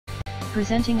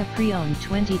Presenting a pre-owned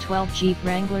 2012 Jeep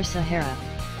Wrangler Sahara.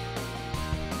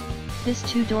 This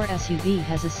two-door SUV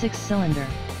has a 6-cylinder,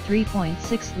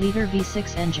 3.6-liter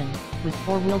V6 engine, with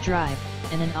 4-wheel drive,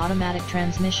 and an automatic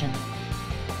transmission.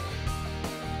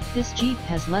 This Jeep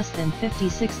has less than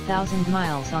 56,000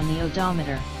 miles on the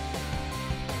odometer.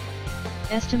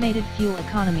 Estimated fuel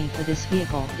economy for this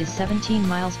vehicle is 17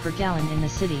 miles per gallon in the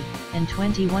city, and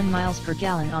 21 miles per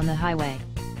gallon on the highway.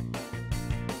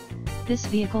 This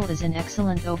vehicle is in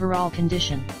excellent overall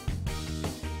condition.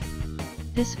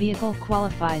 This vehicle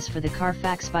qualifies for the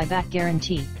Carfax buyback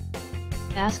guarantee.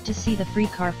 Ask to see the free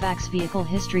Carfax Vehicle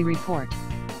History Report.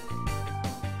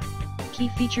 Key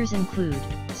features include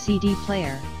CD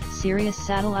player, Sirius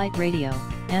satellite radio,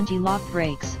 anti-lock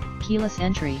brakes, keyless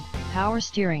entry, power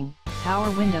steering,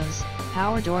 power windows,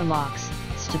 power door locks,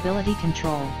 stability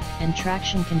control, and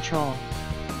traction control.